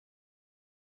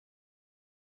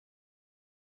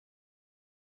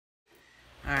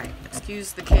Alright,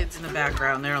 excuse the kids in the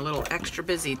background. They're a little extra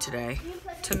busy today.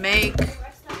 To make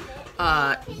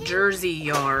jersey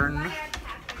yarn,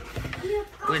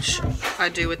 which I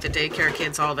do with the daycare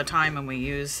kids all the time and we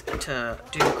use to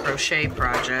do crochet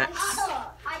projects.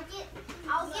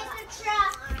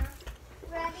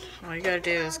 All you gotta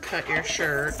do is cut your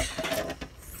shirt.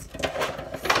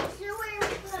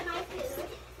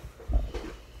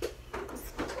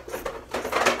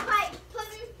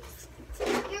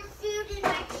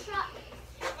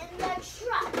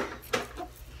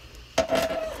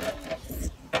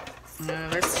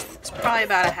 This is probably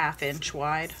about a 1/2 inch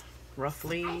wide,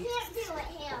 roughly.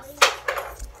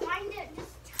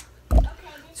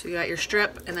 So you got your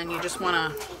strip, and then you just want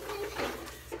to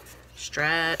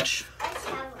stretch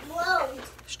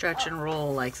and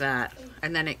roll like that.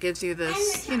 And then it gives you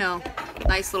this, you know,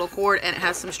 nice little cord, and it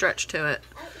has some stretch to it.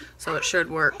 So it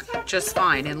should work just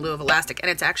fine in lieu of elastic.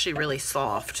 And it's actually really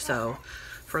soft, so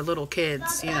for little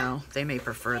kids, you know, they may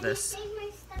prefer this.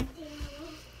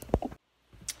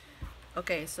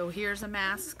 Okay, so here's a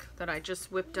mask that I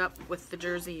just whipped up with the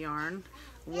jersey yarn.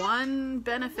 One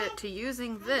benefit to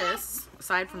using this,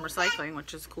 aside from recycling,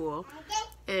 which is cool,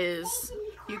 is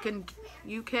you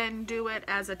can do it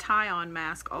as a tie-on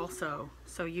mask also.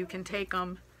 So you can take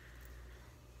them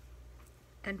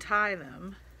and tie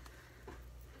them.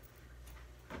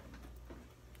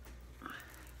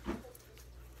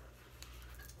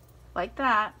 Like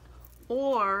that.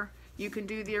 Or you can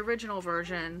do the original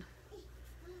version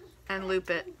and loop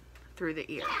it through the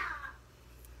ear.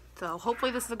 So hopefully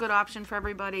this is a good option for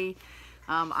everybody.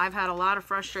 I've had a lot of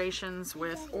frustrations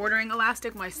with ordering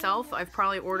elastic myself. I've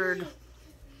probably ordered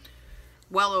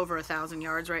well over 1,000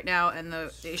 yards right now, and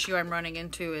the issue I'm running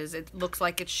into is it looks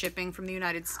like it's shipping from the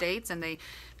United States, and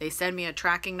they send me a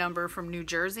tracking number from New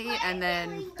Jersey, and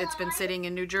then it's been sitting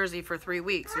in New Jersey for 3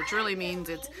 weeks, which really means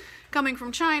it's coming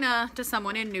from China to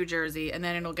someone in New Jersey, and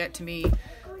then it'll get to me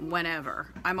whenever.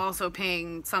 I'm also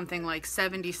paying something like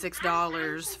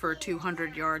 $76 for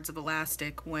 200 yards of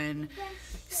elastic, when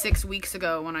 6 weeks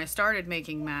ago when I started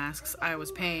making masks, I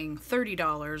was paying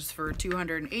 $30 for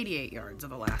 288 yards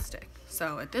of elastic.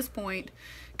 So at this point,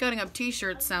 cutting up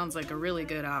t-shirts sounds like a really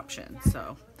good option.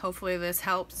 So hopefully this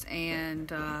helps,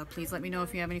 and please let me know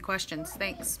if you have any questions.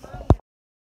 Thanks.